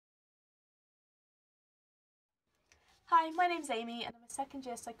Hi, my name's Amy and I'm a second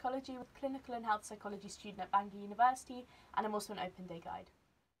year psychology with clinical and health psychology student at Bangor University, and I'm also an open day guide.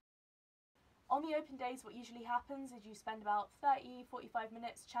 On the open days, what usually happens is you spend about 30-45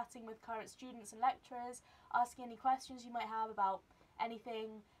 minutes chatting with current students and lecturers, asking any questions you might have about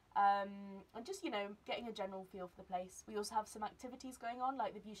anything, and just, getting a general feel for the place. We also have some activities going on,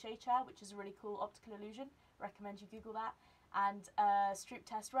 like the Vuchet chair, which is a really cool optical illusion. Recommend you Google that. And a Stroop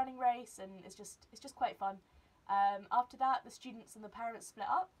test running race, and it's just quite fun. After that, the students and the parents split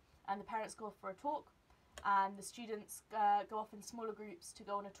up, and the parents go off for a talk, and the students go off in smaller groups to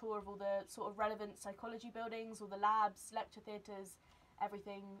go on a tour of all the sort of relevant psychology buildings, all the labs, lecture theatres,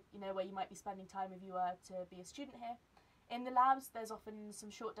 everything, where you might be spending time if you were to be a student here. In the labs, there's often some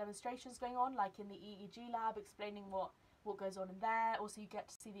short demonstrations going on, like in the EEG lab, explaining what goes on in there. Also, you get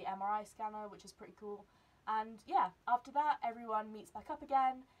to see the MRI scanner, which is pretty cool. And yeah, after that, everyone meets back up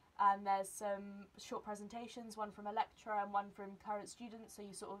again, and there's some short presentations, one from a lecturer and one from current students, so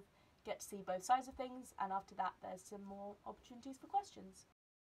you sort of get to see both sides of things, and after that there's some more opportunities for questions.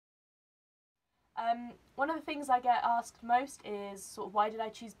 One of the things I get asked most is sort of why did I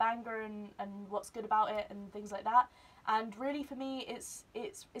choose Bangor and what's good about it and things like that. And really for me it's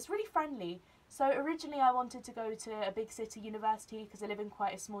really friendly. So originally I wanted to go to a big city university because I live in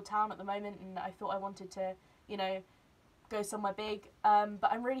quite a small town at the moment, and I thought I wanted to, go somewhere big. But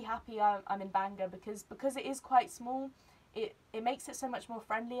I'm really happy I'm in Bangor because it is quite small. It makes it so much more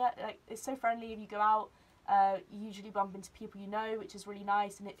friendlier. Like, it's so friendly if you go out. You usually bump into people which is really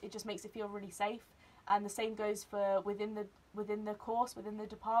nice, and it just makes it feel really safe. And the same goes for within the course, within the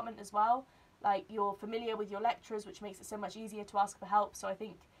department as well. Like, you're familiar with your lecturers, which makes it so much easier to ask for help. So I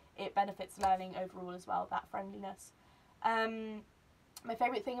think it benefits learning overall as well, that friendliness. My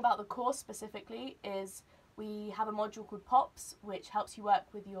favourite thing about the course specifically is we have a module called POPs, which helps you work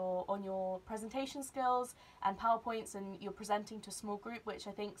with on your presentation skills and PowerPoints, and you're presenting to a small group, which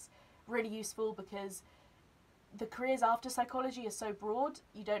I think's really useful because the careers after psychology are so broad.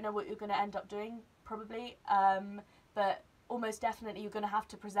 You don't know what you're going to end up doing, probably, but almost definitely you're going to have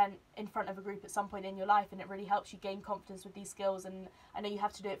to present in front of a group at some point in your life, and it really helps you gain confidence with these skills. And I know you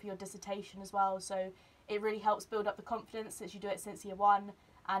have to do it for your dissertation as well, so it really helps build up the confidence since you do it since year one,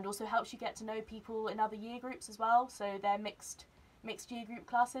 and also helps you get to know people in other year groups as well. So they're mixed year group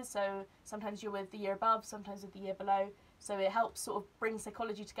classes, so sometimes you're with the year above, sometimes with the year below, so it helps sort of bring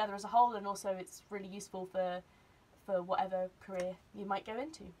psychology together as a whole, and also it's really useful for whatever career you might go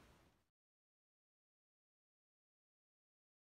into.